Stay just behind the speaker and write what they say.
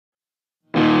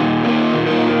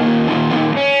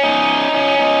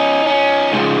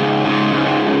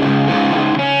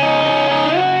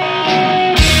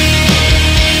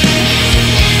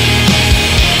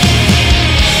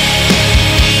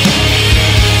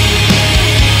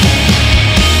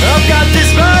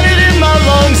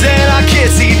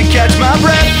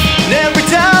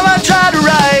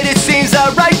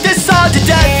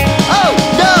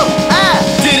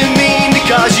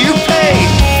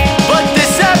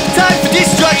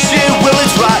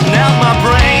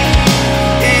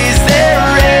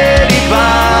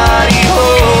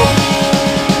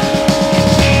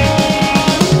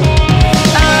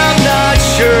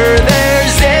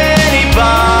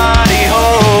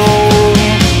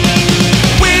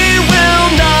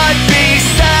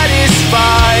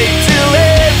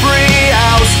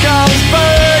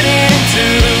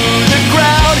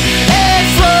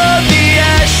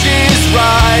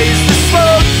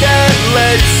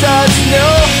us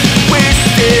know we're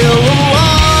still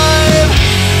alive.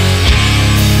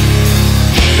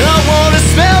 I wanna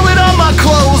smell it on my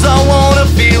clothes, I wanna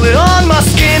feel it on my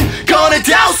skin. Gonna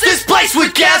douse this place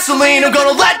with gasoline, I'm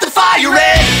gonna let the fire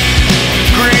in.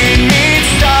 Green meat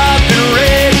stop and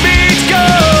red meat go.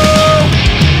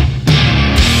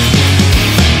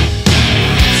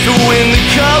 So when the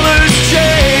colors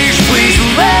change, please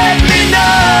let me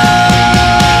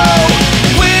know.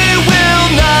 We will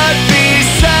not be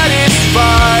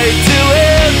satisfied till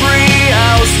every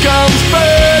house comes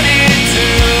burning to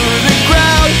the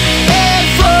ground, and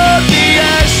from the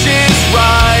ashes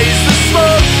rise the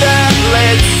smoke that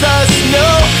lets us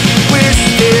know we're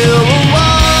still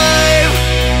alive.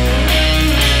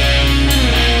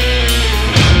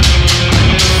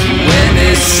 When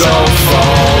this all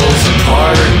falls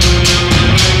apart,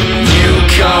 you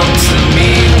come to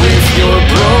me with your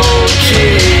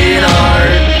broken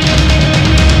heart.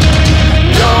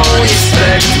 Don't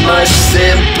expect much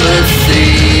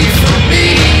sympathy from me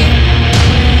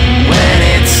when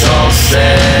it's all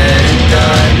said and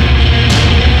done.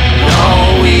 All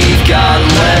we've got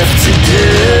left to do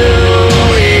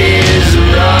is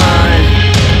run.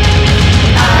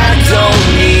 I don't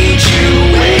need you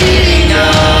waiting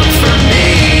up for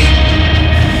me,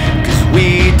 'cause we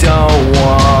don't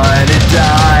wanna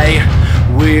die.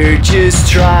 We're just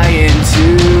trying to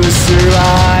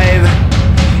survive.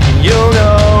 You'll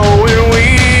know when we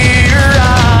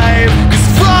arrive, 'cause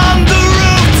from the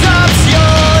rooftops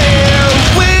you'll hear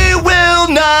we will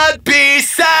not be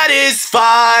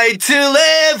satisfied till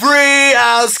every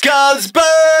house comes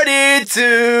burning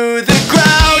to the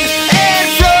ground, and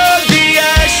from the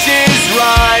ashes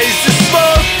rise the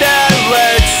smoke that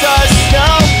lets us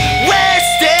know we're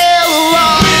still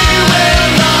alive. We will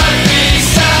not be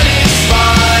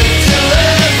satisfied till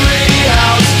every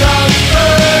house comes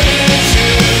burning to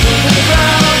the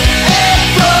ground, and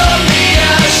from the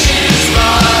ashes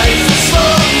rise the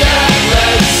smoke that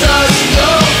lets us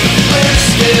know we're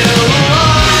still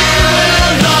alive. We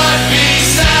will not be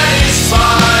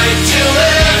satisfied till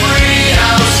every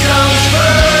house comes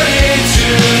burning to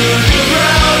the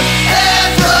ground, and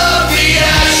from the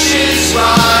ashes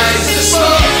rise the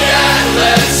smoke that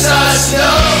lets us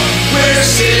know we're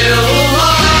still